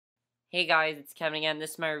Hey guys, it's Kevin again.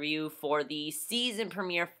 This is my review for the season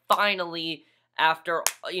premiere, finally, after,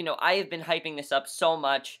 I have been hyping this up so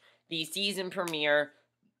much. The season premiere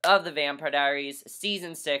of The Vampire Diaries,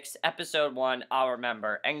 Season 6, Episode 1, I'll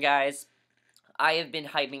Remember. And guys, I have been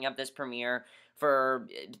hyping up this premiere for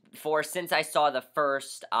since I saw the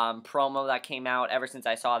first promo that came out. Ever since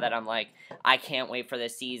I saw that, I'm like, I can't wait for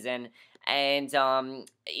this season. And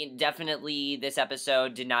definitely this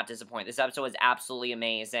episode did not disappoint. This episode was absolutely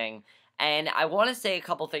amazing. And I want to say a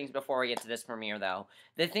couple things before we get to this premiere, though.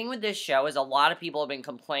 The thing with this show is a lot of people have been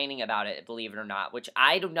complaining about it, believe it or not, which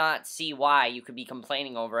I do not see why you could be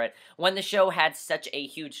complaining over it when the show had such a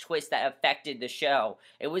huge twist that affected the show.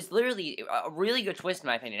 It was literally a really good twist, in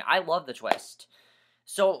my opinion. I love the twist.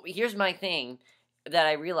 So, here's my thing that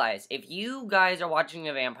I realize. If you guys are watching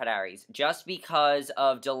The Vampire Diaries just because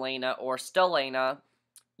of Delena or Stelena,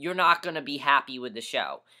 you're not going to be happy with the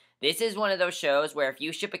show. This is one of those shows where if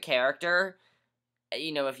you ship a character,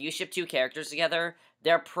 if you ship two characters together,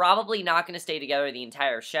 they're probably not going to stay together the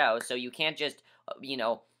entire show, so you can't just,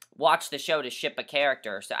 watch the show to ship a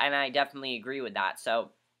character. So, and I definitely agree with that.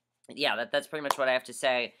 So, yeah, that's pretty much what I have to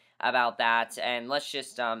say about that, and let's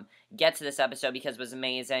just get to this episode because it was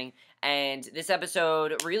amazing. And this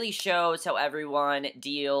episode really shows how everyone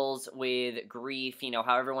deals with grief,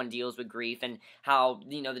 how everyone deals with grief and how,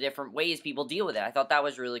 the different ways people deal with it. I thought that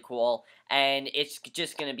was really cool, and it's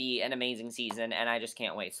just going to be an amazing season, and I just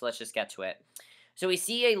can't wait. So let's just get to it. So we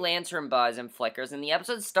see a lantern buzz and flickers, and the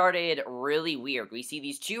episode started really weird. We see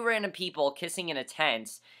these two random people kissing in a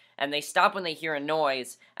tent, and they stop when they hear a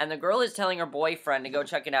noise, and the girl is telling her boyfriend to go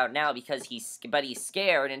check it out now because he's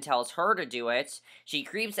scared and tells her to do it. She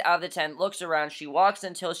creeps out of the tent, looks around, she walks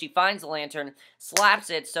until she finds the lantern,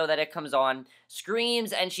 slaps it so that it comes on,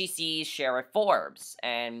 screams, and she sees Sheriff Forbes,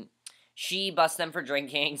 and she busts them for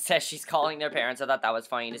drinking, says she's calling their parents. I thought that was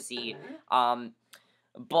funny to see.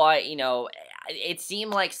 But, it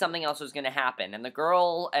seemed like something else was going to happen, and the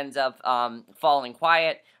girl ends up falling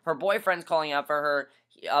quiet. Her boyfriend's calling out for her,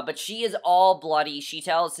 but she is all bloody. She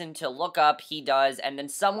tells him to look up, he does, and then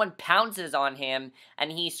someone pounces on him,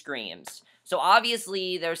 and he screams. So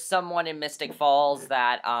obviously, there's someone in Mystic Falls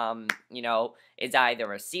that, is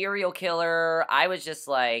either a serial killer. I was just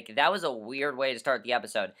like, that was a weird way to start the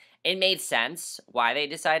episode. It made sense why they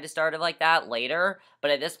decided to start it like that later,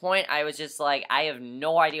 but at this point, I was just like, I have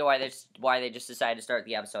no idea why they just decided to start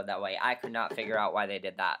the episode that way. I could not figure out why they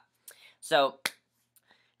did that. So,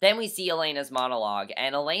 then we see Elena's monologue,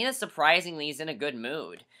 and Elena surprisingly is in a good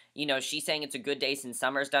mood. She's saying it's a good day since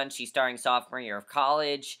summer's done. She's starting sophomore year of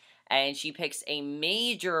college, and she picks a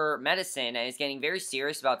major medicine and is getting very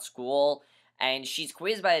serious about school. And she's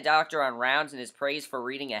quizzed by the doctor on rounds and is praised for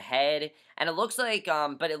reading ahead. And it looks like,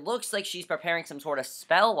 she's preparing some sort of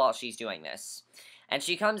spell while she's doing this. And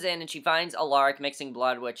she comes in and she finds Alaric mixing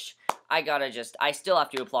blood, which I still have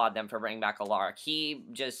to applaud them for bringing back Alaric.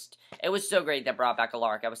 It was so great that brought back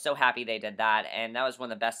Alaric. I was so happy they did that, and that was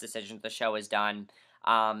one of the best decisions the show has done.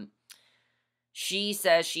 She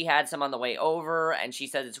says she had some on the way over, and she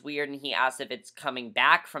says it's weird, and he asks if it's coming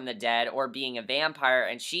back from the dead or being a vampire,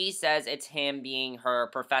 and she says it's him being her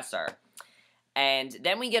professor. And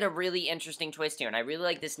then we get a really interesting twist here, and I really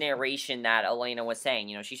like this narration that Elena was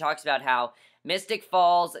saying. She talks about how Mystic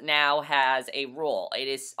Falls now has a rule. It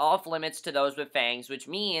is off limits to those with fangs, which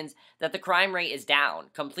means that the crime rate is down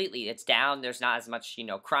completely. It's down. There's not as much,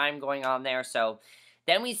 crime going on there. So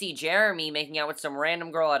then we see Jeremy making out with some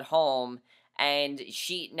random girl at home, and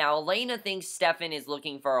now Elena thinks Stefan is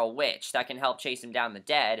looking for a witch that can help chase him down the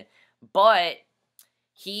dead, but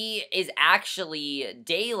he is actually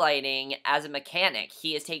daylighting as a mechanic.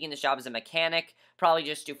 He is taking this job as a mechanic, probably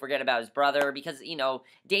just to forget about his brother, because,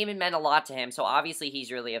 Damon meant a lot to him, so obviously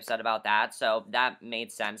he's really upset about that, so that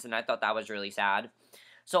made sense, and I thought that was really sad.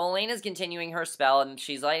 So Elena's continuing her spell, and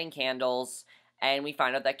she's lighting candles, and we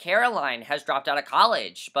find out that Caroline has dropped out of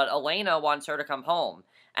college, but Elena wants her to come home.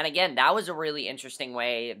 And again, that was a really interesting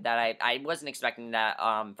way that I wasn't expecting that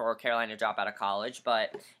for Caroline to drop out of college,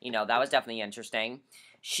 but, that was definitely interesting.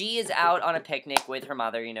 She is out on a picnic with her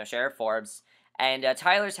mother, Sheriff Forbes, and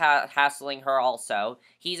Tyler's hassling her also.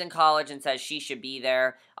 He's in college and says she should be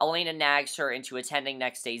there. Elena nags her into attending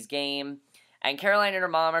next day's game. And Caroline and her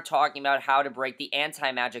mom are talking about how to break the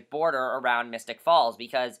anti-magic border around Mystic Falls,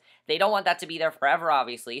 because they don't want that to be there forever,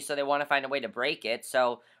 obviously, so they want to find a way to break it.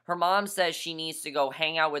 So her mom says she needs to go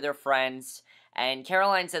hang out with her friends, and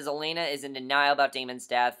Caroline says Elena is in denial about Damon's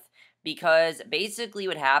death, because basically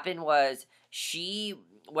what happened was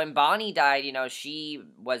when Bonnie died, she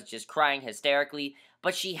was just crying hysterically,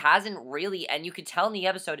 but she hasn't really, and you could tell in the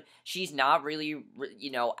episode, she's not really,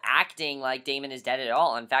 acting like Damon is dead at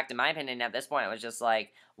all. In fact, in my opinion, at this point, I was just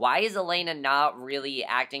like, why is Elena not really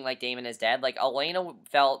acting like Damon is dead? Like, Elena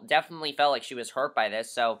definitely felt like she was hurt by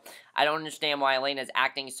this, so I don't understand why Elena's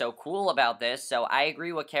acting so cool about this. So I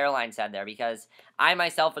agree with Caroline said there, because I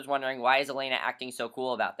myself was wondering, why is Elena acting so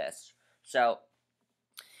cool about this? So,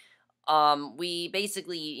 we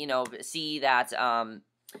basically, see that,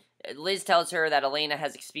 Liz tells her that Elena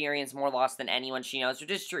has experienced more loss than anyone she knows,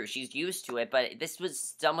 which is true. She's used to it, but this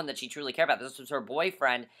was someone that she truly cared about. This was her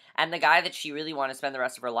boyfriend, and the guy that she really wanted to spend the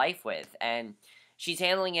rest of her life with, and she's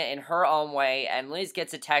handling it in her own way, and Liz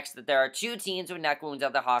gets a text that there are 2 teens with neck wounds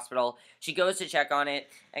at the hospital. She goes to check on it,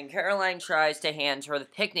 and Caroline tries to hand her the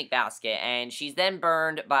picnic basket, and she's then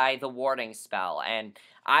burned by the warding spell, and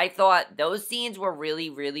I thought those scenes were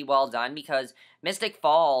really, really well done, because Mystic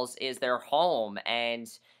Falls is their home, and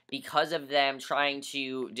because of them trying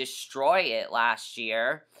to destroy it last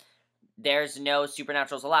year, there's no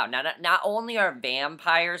supernaturals allowed. Now, not only are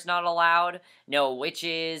vampires not allowed, no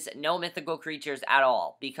witches, no mythical creatures at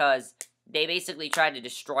all, because they basically tried to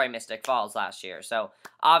destroy Mystic Falls last year. So,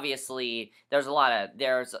 obviously, this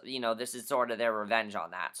is sort of their revenge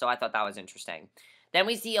on that. So, I thought that was interesting. Then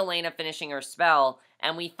we see Elena finishing her spell,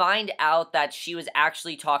 and we find out that she was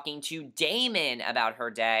actually talking to Damon about her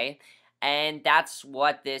day, and that's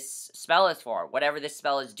what this spell is for. Whatever this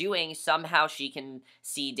spell is doing, somehow she can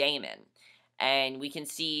see Damon. And we can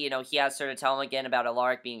see, he has her to tell him again about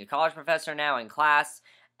Alaric being a college professor now in class.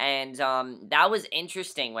 And that was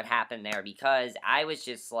interesting what happened there, because I was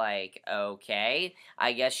just like, okay,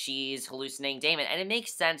 I guess she's hallucinating Damon. And it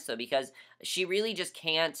makes sense, though, because she really just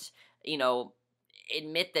can't,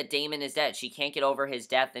 admit that Damon is dead. She can't get over his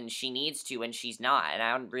death, and she needs to, and she's not. And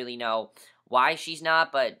I don't really know why she's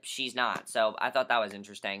not, but she's not. So I thought that was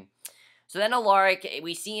interesting. So then Alaric,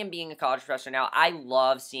 we see him being a college professor now. I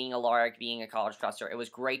love seeing Alaric being a college professor. It was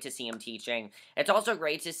great to see him teaching. It's also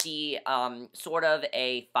great to see sort of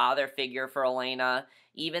a father figure for Elena.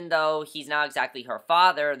 Even though he's not exactly her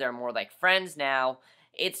father, they're more like friends now.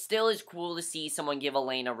 It still is cool to see someone give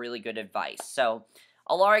Elena really good advice. So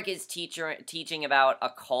Alaric is teaching about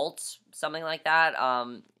occult, something like that,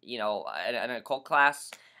 an occult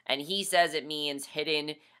class. And he says it means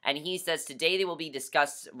hidden, and he says today they will be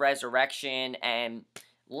discussed resurrection, and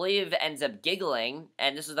Liv ends up giggling,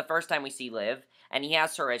 and this is the first time we see Liv, and he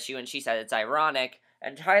asks her issue, and she said it's ironic,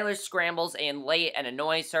 and Tyler scrambles in late and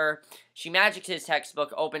annoys her. She magics his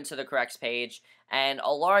textbook open to the correct page, and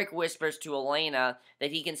Alaric whispers to Elena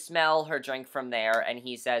that he can smell her drink from there, and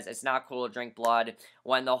he says it's not cool to drink blood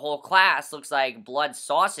when the whole class looks like blood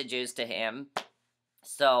sausages to him.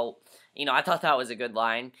 So, I thought that was a good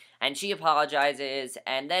line. And she apologizes,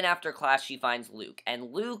 and then after class she finds Luke.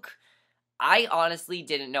 And Luke, I honestly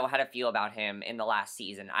didn't know how to feel about him in the last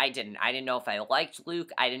season. I didn't know if I liked Luke.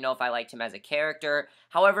 I didn't know if I liked him as a character.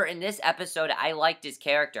 However, in this episode, I liked his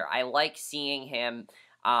character. I like seeing him.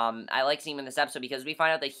 In this episode because we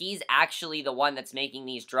find out that he's actually the one that's making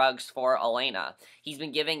these drugs for Elena. He's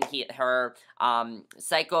been giving her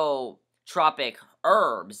psychotropic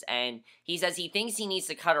herbs, and he says he thinks he needs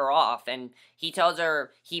to cut her off, and he tells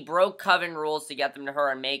her he broke coven rules to get them to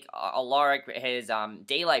her and make Alaric his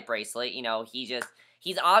daylight bracelet.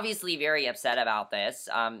 He's obviously very upset about this.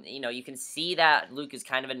 You can see that Luke is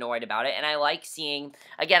kind of annoyed about it, and I like seeing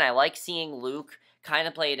Luke kind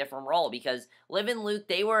of play a different role, because Liv and Luke,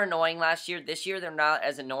 they were annoying last year. This year, they're not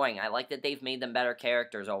as annoying. I like that they've made them better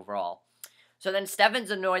characters overall. So then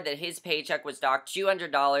Stefan's annoyed that his paycheck was docked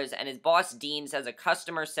 $200, and his boss, Dean, says a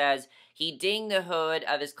customer says he dinged the hood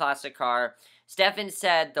of his classic car. Stefan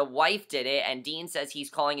said the wife did it, and Dean says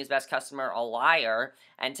he's calling his best customer a liar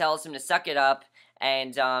and tells him to suck it up.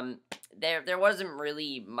 And there wasn't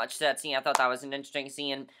really much to that scene. I thought that was an interesting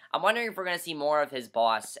scene. I'm wondering if we're going to see more of his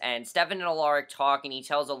boss. And Stefan and Alaric talk, and he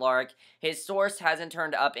tells Alaric his source hasn't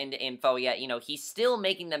turned up into info yet. He's still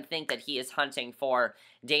making them think that he is hunting for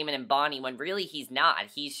Damon and Bonnie, when really he's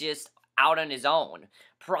not. He's just out on his own.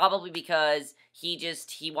 Probably because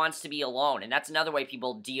he wants to be alone. And that's another way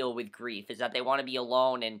people deal with grief, is that they want to be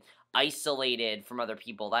alone and isolated from other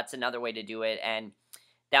people. That's another way to do it. And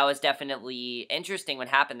that was definitely interesting what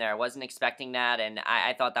happened there. I wasn't expecting that, and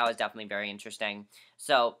I thought that was definitely very interesting.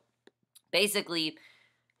 So, basically,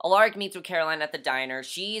 Alaric meets with Caroline at the diner.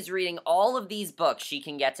 She's reading all of these books she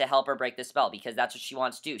can get to help her break the spell, because that's what she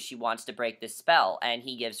wants to do. She wants to break this spell, and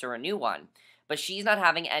he gives her a new one. But she's not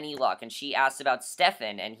having any luck, and she asks about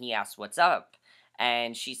Stefan, and he asks what's up.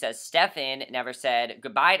 And she says Stefan never said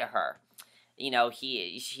goodbye to her.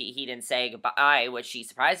 He didn't say goodbye, which she's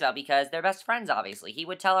surprised about, because they're best friends, obviously. He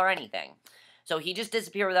would tell her anything. So he just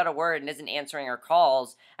disappeared without a word and isn't answering her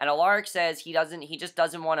calls. And Alaric says he just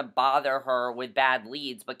doesn't want to bother her with bad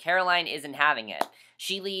leads, but Caroline isn't having it.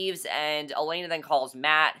 She leaves, and Elena then calls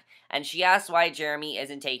Matt, and she asks why Jeremy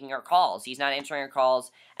isn't taking her calls. He's not answering her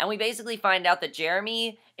calls, and we basically find out that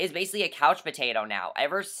Jeremy is basically a couch potato now.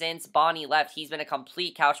 Ever since Bonnie left, he's been a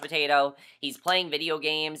complete couch potato. He's playing video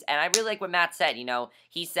games, and I really like what Matt said,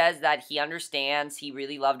 he says that he understands he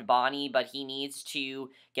really loved Bonnie, but he needs to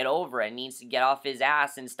get over it, needs to get off his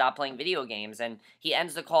ass and stop playing video games, and he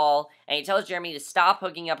ends the call, and he tells Jeremy to stop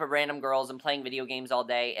hooking up with random girls and playing video games all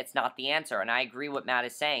day. It's not the answer, and I agree with Matt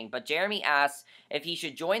is saying, but Jeremy asks if he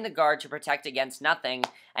should join the guard to protect against nothing,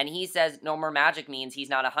 and he says no more magic means he's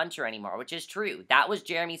not a hunter anymore, which is true. That was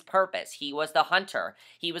Jeremy's purpose. He was the hunter.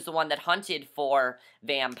 He was the one that hunted for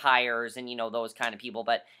vampires and, those kind of people,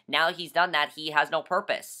 but now he's done that, he has no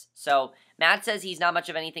purpose. So Matt says he's not much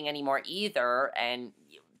of anything anymore either, and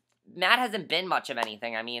Matt hasn't been much of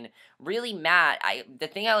anything. I mean, really, Matt, the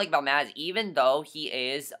thing I like about Matt is even though he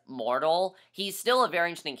is mortal, he's still a very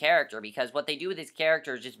interesting character, because what they do with his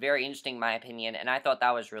character is just very interesting, in my opinion, and I thought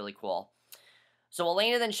that was really cool. So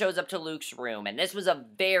Elena then shows up to Luke's room, and this was a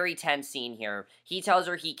very tense scene here. He tells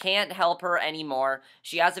her he can't help her anymore.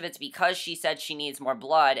 She asks if it's because she said she needs more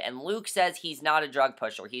blood, and Luke says he's not a drug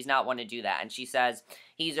pusher. He's not one to do that, and she says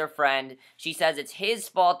he's her friend. She says it's his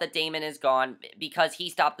fault that Damon is gone because he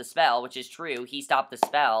stopped the spell, which is true. He stopped the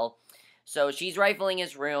spell. So she's rifling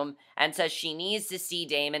his room and says she needs to see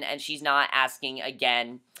Damon, and she's not asking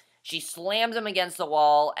again. She slams him against the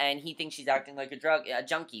wall, and he thinks she's acting like a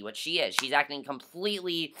junkie, which she is. She's acting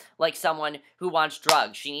completely like someone who wants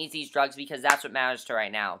drugs. She needs these drugs because that's what matters to her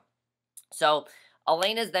right now. So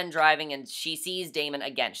Elena's then driving, and she sees Damon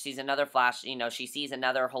again. She sees another flash, she sees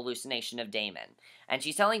another hallucination of Damon. And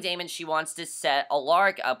she's telling Damon she wants to set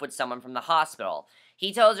Alaric up with someone from the hospital.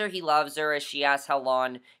 He tells her he loves her as she asks how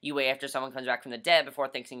long you wait after someone comes back from the dead before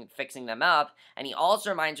fixing them up, and he also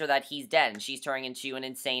reminds her that he's dead, and she's turning into an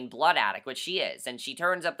insane blood addict, which she is, and she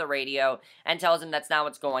turns up the radio and tells him that's not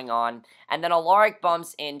what's going on, and then Alaric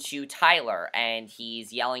bumps into Tyler, and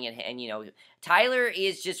he's yelling at him, and Tyler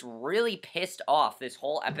is just really pissed off this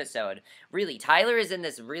whole episode. Really, Tyler is in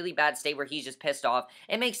this really bad state where he's just pissed off.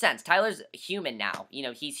 It makes sense. Tyler's human now.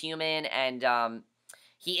 He's human, and,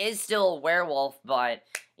 he is still a werewolf, but,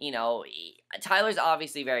 Tyler's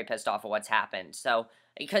obviously very pissed off at what's happened. So,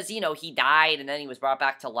 because, he died and then he was brought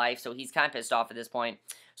back to life, so he's kind of pissed off at this point.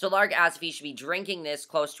 So Alaric asks if he should be drinking this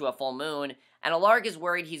close to a full moon, and Alaric is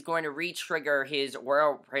worried he's going to re-trigger his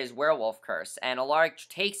werewolf curse. And Alaric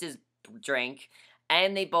takes his drink,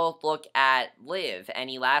 and they both look at Liv,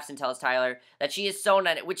 and he laughs and tells Tyler that she is so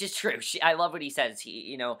not, which is true. I love what he says.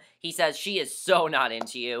 He says she is so not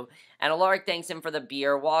into you. And Alaric thanks him for the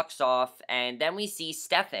beer, walks off, and then we see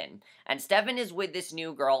Stefan. And Stefan is with this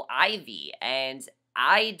new girl, Ivy, and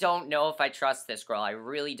I don't know if I trust this girl. I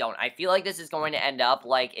really don't. I feel like this is going to end up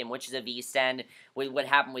like in Witches of East End with what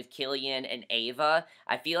happened with Killian and Ava.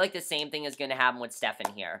 I feel like the same thing is going to happen with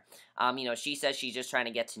Stefan here. She says she's just trying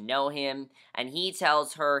to get to know him, and he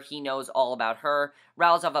tells her he knows all about her,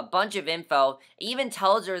 rattles off a bunch of info, even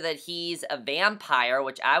tells her that he's a vampire,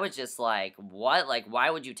 which I was just like, what? Like, why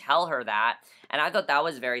would you tell her that? And I thought that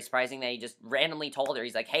was very surprising that he just randomly told her.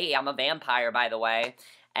 He's like, hey, I'm a vampire, by the way.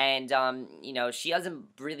 And, she doesn't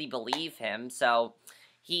really believe him, so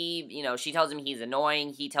she tells him he's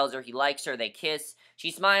annoying, he tells her he likes her, they kiss,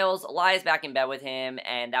 she smiles, lies back in bed with him,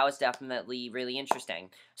 and that was definitely really interesting.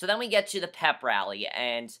 So then we get to the pep rally,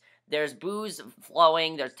 and there's booze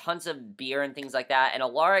flowing, there's tons of beer and things like that, and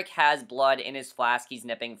Alaric has blood in his flask he's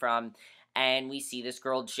nipping from, and we see this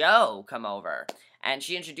girl, Jo, come over. And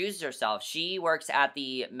she introduces herself. She works at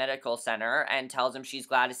the medical center and tells him she's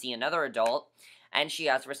glad to see another adult. And she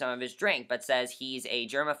asks for some of his drink, but says he's a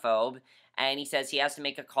germaphobe, and he says he has to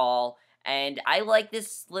make a call, and I like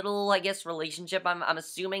this little, I guess, relationship, I'm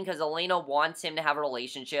assuming, because Elena wants him to have a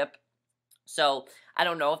relationship, so I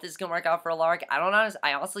don't know if this is going to work out for Alaric.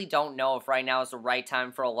 I honestly don't know if right now is the right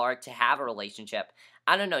time for Alaric to have a relationship.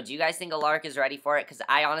 I don't know, do you guys think Alaric is ready for it? Because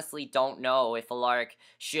I honestly don't know if Alaric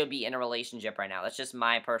should be in a relationship right now. That's just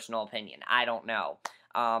my personal opinion. I don't know.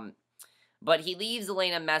 But he leaves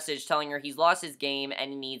Elena a message telling her he's lost his game and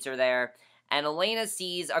he needs her there. And Elena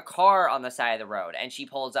sees a car on the side of the road and she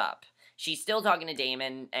pulls up. She's still talking to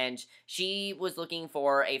Damon and she was looking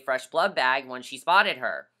for a fresh blood bag when she spotted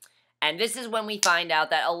her. And this is when we find out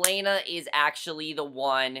that Elena is actually the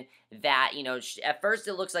one that, at first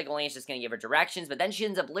it looks like Elena's just going to give her directions, but then she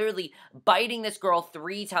ends up literally biting this girl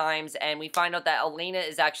 3 times, and we find out that Elena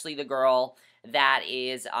is actually the girl that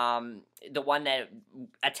is, the one that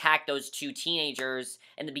attacked those 2 teenagers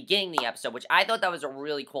in the beginning of the episode, which I thought that was a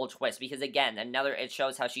really cool twist, because again, it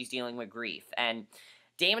shows how she's dealing with grief, and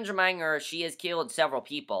Damon's reminding her she has killed several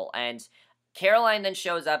people, and Caroline then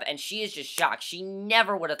shows up, and she is just shocked. She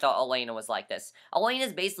never would have thought Elena was like this.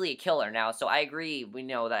 Elena's basically a killer now, so I agree, we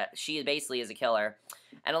know that she basically is a killer.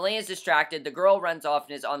 And Elena's distracted, the girl runs off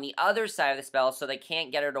and is on the other side of the spell, so they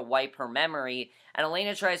can't get her to wipe her memory, and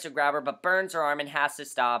Elena tries to grab her, but burns her arm and has to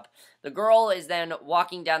stop. The girl is then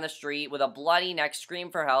walking down the street with a bloody neck,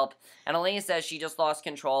 scream for help, and Elena says she just lost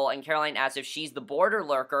control, and Caroline asks if she's the border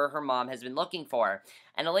lurker her mom has been looking for.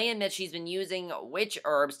 And Elena admits she's been using witch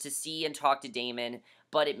herbs to see and talk to Damon,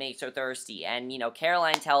 but it makes her thirsty. And,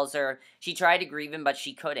 Caroline tells her she tried to grieve him, but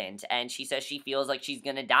she couldn't, and she says she feels like she's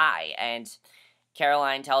gonna die, and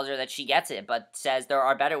Caroline tells her that she gets it, but says there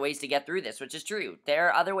are better ways to get through this, which is true. There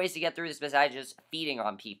are other ways to get through this besides just feeding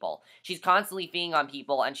on people. She's constantly feeding on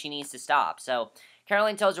people, and she needs to stop. So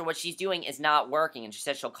Caroline tells her what she's doing is not working, and she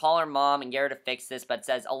says she'll call her mom and get her to fix this, but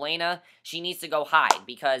says Elena, she needs to go hide,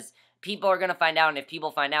 because people are going to find out, and if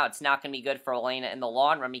people find out, it's not going to be good for Elena in the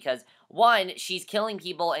long run, because, one, she's killing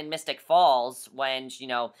people in Mystic Falls when,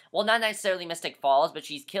 well, not necessarily Mystic Falls, but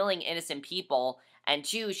she's killing innocent people, and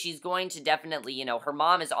 2, she's going to definitely, her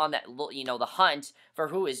mom is on that, the hunt for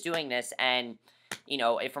who is doing this, and,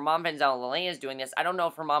 if her mom finds out Elena is doing this, I don't know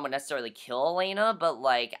if her mom would necessarily kill Elena, but,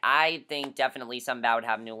 I think definitely something bad would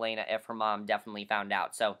happen to Elena if her mom definitely found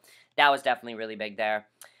out, so that was definitely really big there.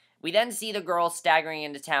 We then see the girl staggering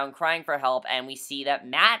into town, crying for help, and we see that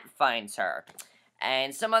Matt finds her.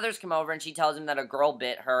 And some others come over, and she tells him that a girl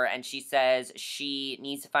bit her, and she says she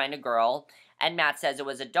needs to find a girl, and Matt says it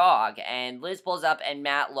was a dog, and Liz pulls up, and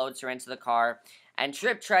Matt loads her into the car, and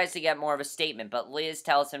Tripp tries to get more of a statement, but Liz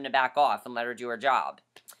tells him to back off and let her do her job.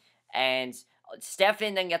 And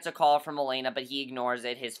Stefan then gets a call from Elena, but he ignores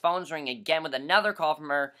it. His phone's ringing again with another call from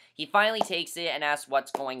her. He finally takes it and asks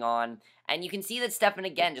what's going on. And you can see that Stefan,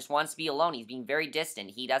 again, just wants to be alone. He's being very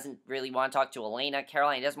distant. He doesn't really want to talk to Elena,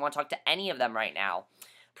 Caroline. He doesn't want to talk to any of them right now.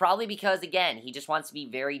 Probably because, again, he just wants to be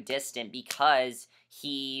very distant because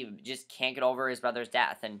he just can't get over his brother's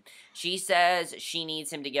death. And she says she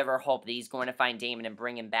needs him to give her hope that he's going to find Damon and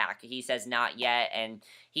bring him back. He says not yet, and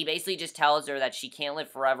he basically just tells her that she can't live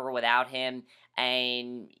forever without him,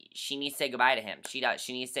 and she needs to say goodbye to him. She does.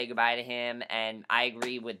 She needs to say goodbye to him, and I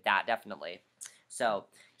agree with that, definitely. So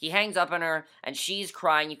he hangs up on her, and she's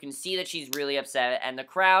crying. You can see that she's really upset, and the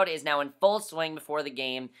crowd is now in full swing before the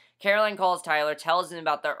game. Caroline calls Tyler, tells him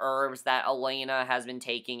about the herbs that Elena has been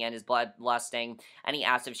taking and is bloodlusting, and he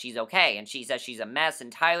asks if she's okay, and she says she's a mess,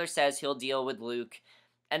 and Tyler says he'll deal with Luke.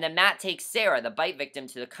 And then Matt takes Sarah, the bite victim,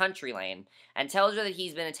 to the country lane, and tells her that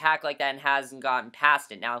he's been attacked like that and hasn't gotten past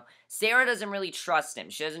it. Now, Sarah doesn't really trust him.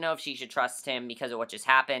 She doesn't know if she should trust him because of what just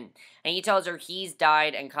happened. And he tells her he's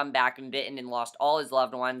died and come back and bitten and lost all his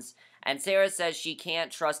loved ones. And Sarah says she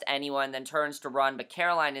can't trust anyone, then turns to run, but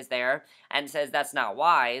Caroline is there and says that's not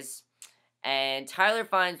wise. And Tyler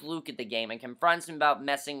finds Luke at the game and confronts him about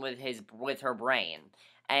messing with her brain.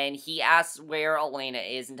 And he asks where Elena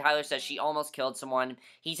is, and Tyler says she almost killed someone.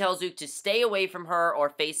 He tells Luke to stay away from her or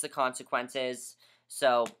face the consequences.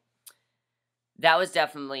 So that was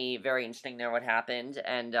definitely very interesting there what happened.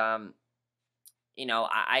 And I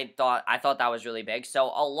thought that was really big. So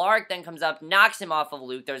Alaric then comes up, knocks him off of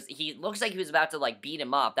Luke. He looks like he was about to beat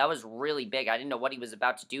him up. That was really big. I didn't know what he was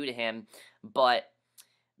about to do to him, but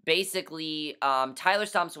basically, Tyler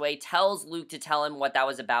stomps away, tells Luke to tell him what that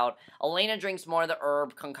was about. Elena drinks more of the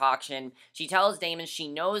herb concoction. She tells Damon she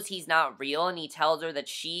knows he's not real, and he tells her that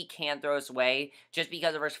she can't throw us away just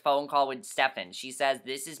because of her phone call with Stefan. She says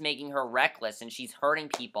this is making her reckless, and she's hurting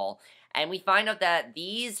people. And we find out that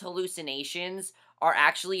these hallucinations are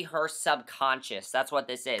actually her subconscious. That's what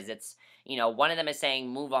this is. It's, one of them is saying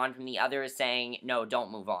move on from the other is saying, no,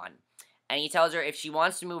 don't move on. And he tells her if she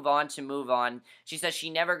wants to move on, to move on. She says she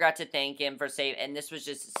never got to thank him for saving, and this was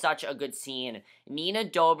just such a good scene. Nina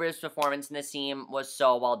Dobrev's performance in this scene was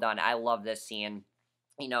so well done. I love this scene.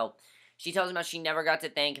 She tells him how she never got to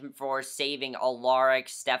thank him for saving Alaric,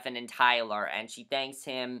 Stefan, and Tyler, and she thanks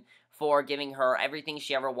him for giving her everything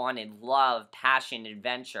she ever wanted, love, passion,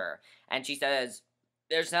 adventure. And she says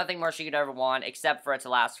there's nothing more she could ever want except for it to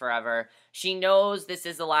last forever. She knows this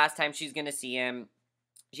is the last time she's going to see him.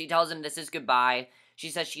 She tells him this is goodbye. She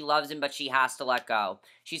says she loves him, but she has to let go.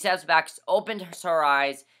 She steps back, opens her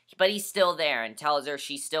eyes. but he's still there and tells her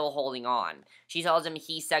she's still holding on. She tells him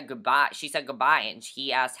he said goodbye. She said goodbye, and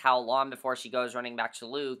he asks how long before she goes running back to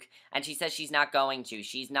Luke, and she says she's not going to.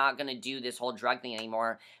 She's not going to do this whole drug thing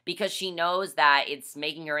anymore because she knows that it's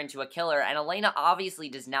making her into a killer, and Elena obviously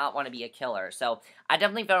does not want to be a killer. So I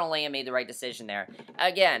definitely felt Elena made the right decision there.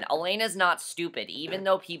 Again, Elena's not stupid. Even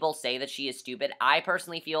though people say that she is stupid, I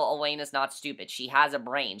personally feel Elena's not stupid. She has a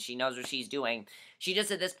brain. She knows what she's doing. She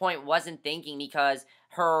just at this point wasn't thinking because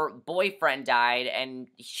her boyfriend died and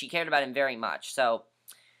she cared about him very much. So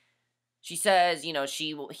she says, you know,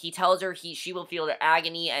 he tells her she will feel their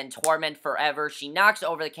agony and torment forever. She knocks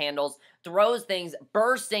over the candles, throws things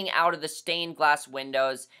bursting out of the stained glass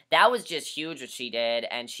windows. That was just huge what she did,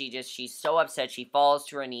 and she's so upset. She falls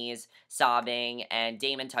to her knees, sobbing, and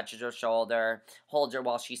Damon touches her shoulder, holds her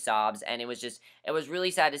while she sobs, and it was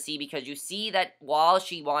really sad to see because you see that while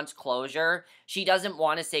she wants closure, she doesn't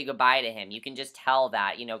want to say goodbye to him. You can just tell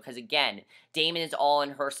that, you know, because again, Damon is all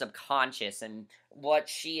in her subconscious, and what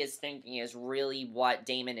she is thinking is really what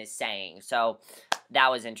Damon is saying. So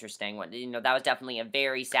that was interesting. You know, that was definitely a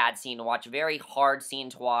very sad scene to watch, a very hard scene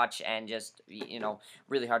to watch, and just, you know,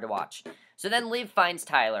 really hard to watch. So then Liv finds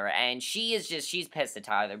Tyler, and she's pissed at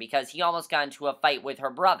Tyler because he almost got into a fight with her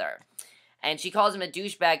brother. And she calls him a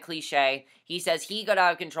douchebag cliche. He says he got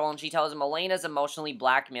out of control, and she tells him Elena's emotionally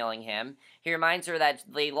blackmailing him. He reminds her that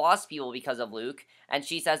they lost people because of Luke, and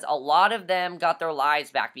she says a lot of them got their lives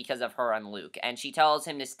back because of her and Luke. And she tells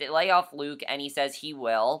him to lay off Luke, and he says he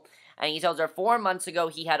will. And he tells her 4 months ago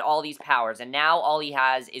he had all these powers, and now all he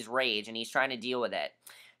has is rage, and he's trying to deal with it.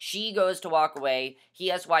 She goes to walk away. He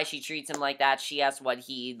asks why she treats him like that. She asks what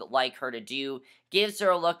he'd like her to do. Gives her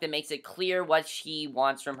a look that makes it clear what she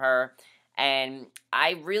wants from her. And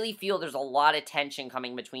I really feel there's a lot of tension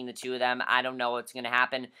coming between the two of them. I don't know what's going to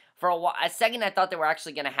happen. For a second, I thought they were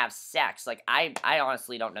actually going to have sex. Like, I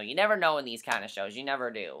honestly don't know. You never know in these kind of shows. You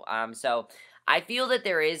never do. So I feel that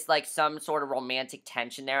there is, like, some sort of romantic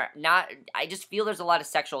tension there. I just feel there's a lot of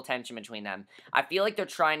sexual tension between them. I feel like they're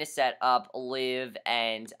trying to set up Liv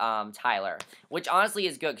and Tyler, which honestly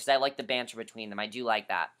is good because I like the banter between them. I do like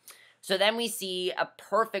that. So then we see a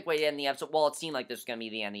perfect way to end the episode. Well, it seemed like this was going to be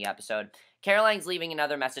the end of the episode. Caroline's leaving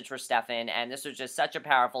another message for Stefan, and this was just such a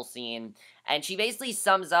powerful scene. And she basically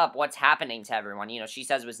sums up what's happening to everyone. You know, she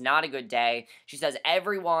says it was not a good day. She says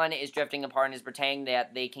everyone is drifting apart and is pretending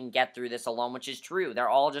that they can get through this alone, which is true. They're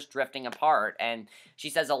all just drifting apart. And she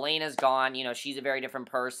says Elena's gone. You know, she's a very different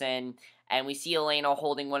person. And we see Elena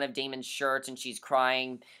holding one of Damon's shirts, and she's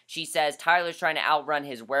crying. She says Tyler's trying to outrun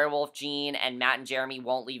his werewolf gene, and Matt and Jeremy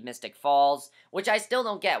won't leave Mystic Falls, which I still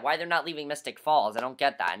don't get. Why they're not leaving Mystic Falls? I don't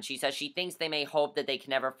get that. And she says she thinks they may hope that they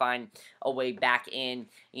can never find a way back in,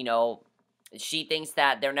 you know. She thinks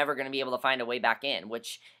that they're never going to be able to find a way back in,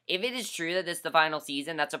 which, if it is true that this is the final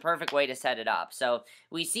season, that's a perfect way to set it up. So,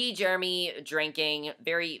 we see Jeremy drinking,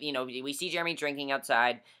 we see Jeremy drinking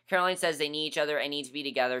outside. Caroline says they need each other and need to be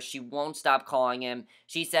together. She won't stop calling him.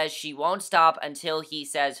 She says she won't stop until he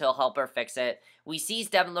says he'll help her fix it. We see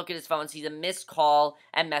Stefan look at his phone, sees a missed call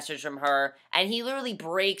and message from her, and he literally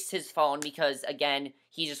breaks his phone because, again,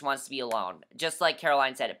 he just wants to be alone. Just like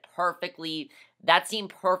Caroline said, that scene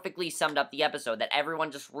perfectly summed up the episode, that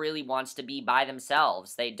everyone just really wants to be by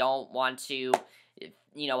themselves. They don't want to,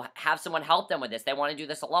 you know, have someone help them with this. They want to do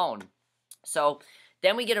this alone. So,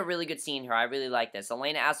 then we get a really good scene here. I really like this.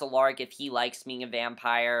 Elena asks Alaric if he likes being a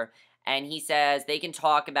vampire, and he says they can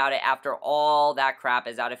talk about it after all that crap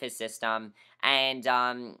is out of his system. And,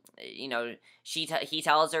 you know, he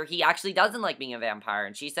tells her he actually doesn't like being a vampire,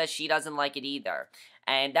 and she says she doesn't like it either.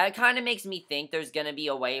 And that kind of makes me think there's going to be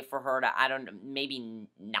a way for her to, maybe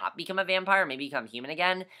not become a vampire, maybe become human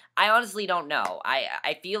again. I honestly don't know.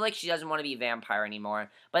 I feel like she doesn't want to be a vampire anymore,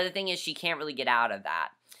 but the thing is she can't really get out of that.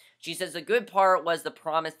 She says the good part was the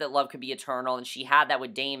promise that love could be eternal, and she had that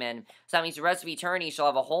with Damon. So that means the rest of eternity she'll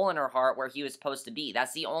have a hole in her heart where he was supposed to be.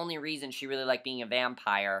 That's the only reason she really liked being a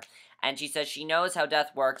vampire. And she says she knows how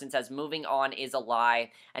death works and says moving on is a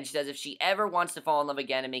lie. And she says if she ever wants to fall in love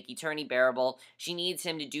again and make eternity bearable, she needs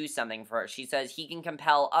him to do something for her. She says he can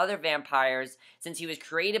compel other vampires since he was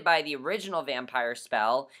created by the original vampire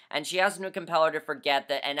spell. And she asks him to compel her to forget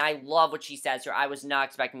that. And I love what she says here. I was not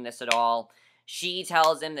expecting this at all. She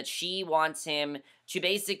tells him that she wants him to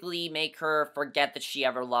basically make her forget that she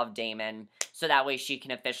ever loved Damon, so that way she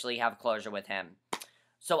can officially have closure with him.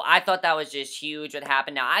 So I thought that was just huge what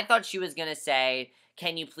happened. Now, I thought she was going to say,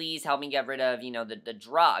 can you please help me get rid of, the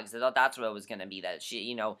drugs? I thought that's what it was going to be, that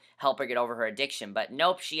she, help her get over her addiction. But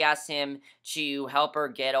nope, she asked him to help her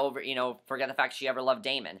get over, forget the fact she ever loved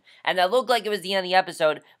Damon. And that looked like it was the end of the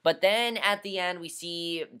episode, but then at the end, we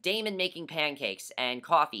see Damon making pancakes and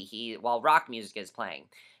coffee while rock music is playing.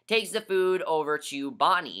 Takes the food over to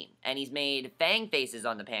Bonnie, and he's made fang faces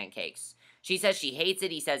on the pancakes. She says she hates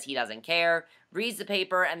it, he says he doesn't care, reads the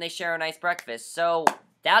paper, and they share a nice breakfast. So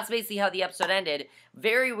that's basically how the episode ended.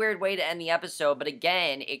 Very weird way to end the episode, but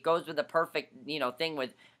again, it goes with the perfect, thing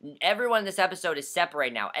with everyone in this episode is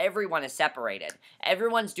separated now. Everyone is separated.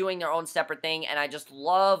 Everyone's doing their own separate thing, and I just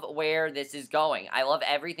love where this is going. I love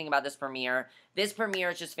everything about this premiere. This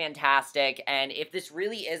premiere is just fantastic, and if this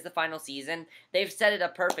really is the final season, they've set it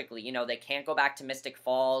up perfectly. They can't go back to Mystic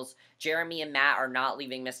Falls. Jeremy and Matt are not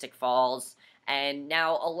leaving Mystic Falls. And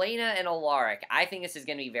now, Elena and Alaric, I think this is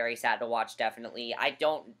going to be very sad to watch, definitely. I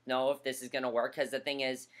don't know if this is going to work, because the thing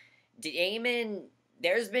is, Damon,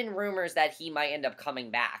 there's been rumors that he might end up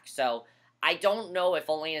coming back, so I don't know if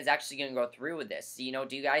Elena's actually going to go through with this. Do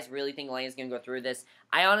you guys really think Elena's going to go through with this?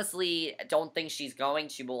 I honestly don't think she's going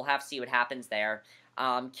to, but we'll have to see what happens there.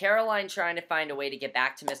 Caroline trying to find a way to get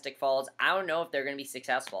back to Mystic Falls. I don't know if they're going to be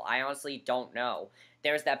successful. I honestly don't know.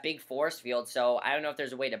 There's that big force field, so I don't know if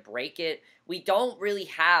there's a way to break it. We don't really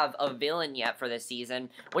have a villain yet for this season,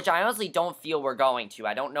 which I honestly don't feel we're going to.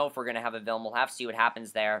 I don't know if we're going to have a villain. We'll have to see what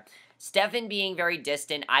happens there. Stefan being very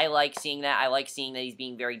distant, I like seeing that. I like seeing that he's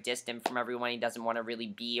being very distant from everyone. He doesn't want to really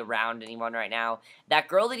be around anyone right now. That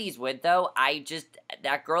girl that he's with, though,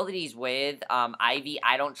 that girl that he's with, Ivy,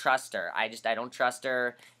 I don't trust her. I don't trust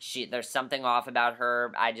her. There's something off about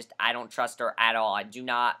her. I don't trust her at all. I do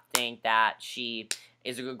not think that she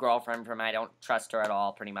is a good girlfriend for me. I don't trust her at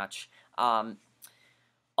all, pretty much.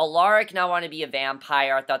 Alaric now want to be a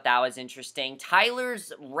vampire. I thought that was interesting.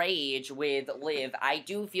 Tyler's rage with Liv. I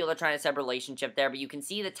do feel they're trying to set a relationship there, but you can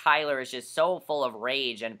see that Tyler is just so full of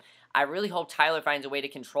rage, and I really hope Tyler finds a way to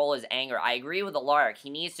control his anger. I agree with Alaric. He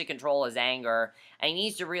needs to control his anger, and he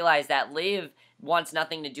needs to realize that Liv wants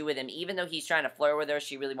nothing to do with him. Even though he's trying to flirt with her,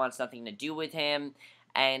 she really wants nothing to do with him.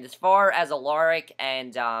 And as far as Alaric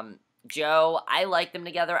and Jo, I like them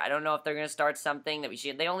together. I don't know if they're going to start something that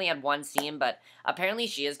they only had one scene, but apparently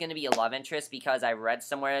she is going to be a love interest, because I read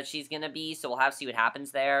somewhere that she's going to be, so we'll have to see what happens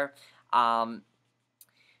there. And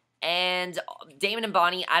Damon and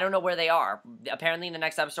Bonnie, I don't know where they are. Apparently in the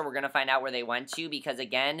next episode we're going to find out where they went to, because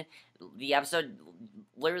again, the episode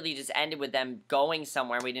literally just ended with them going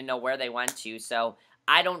somewhere. We didn't know where they went to, so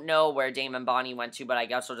I don't know where Damon and Bonnie went to, but I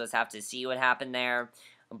guess we'll just have to see what happened there.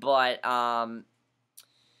 But,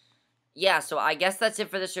 yeah, so I guess that's it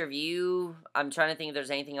for this review. I'm trying to think if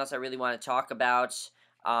there's anything else I really want to talk about.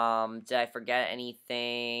 Did I forget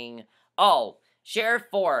anything? Oh, Sheriff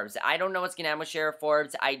Forbes. I don't know what's going to happen with Sheriff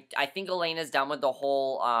Forbes. I think Elena's done with the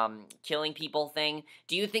whole killing people thing.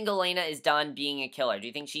 Do you think Elena is done being a killer? Do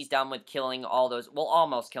you think she's done with killing all those, well,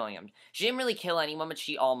 almost killing them? She didn't really kill anyone, but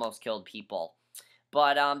she almost killed people.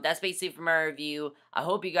 But that's basically for my review. I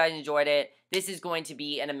hope you guys enjoyed it. This is going to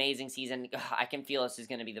be an amazing season. Ugh, I can feel this is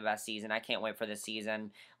going to be the best season. I can't wait for this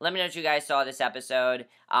season. Let me know what you guys saw this episode.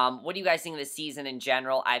 What do you guys think of this season in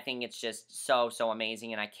general? I think it's just so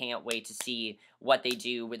amazing, and I can't wait to see what they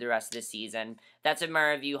do with the rest of the season. That's it,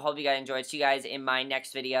 my review. Hope you guys enjoyed. See you guys in my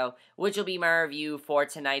next video, which will be my review for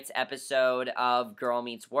tonight's episode of Girl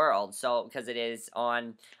Meets World. So, because it is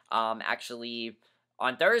on, actually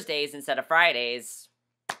on Thursdays instead of Fridays.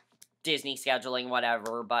 Disney scheduling,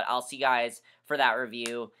 whatever, but I'll see you guys for that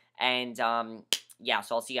review, and, yeah,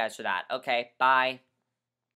 so I'll see you guys for that. Okay, bye.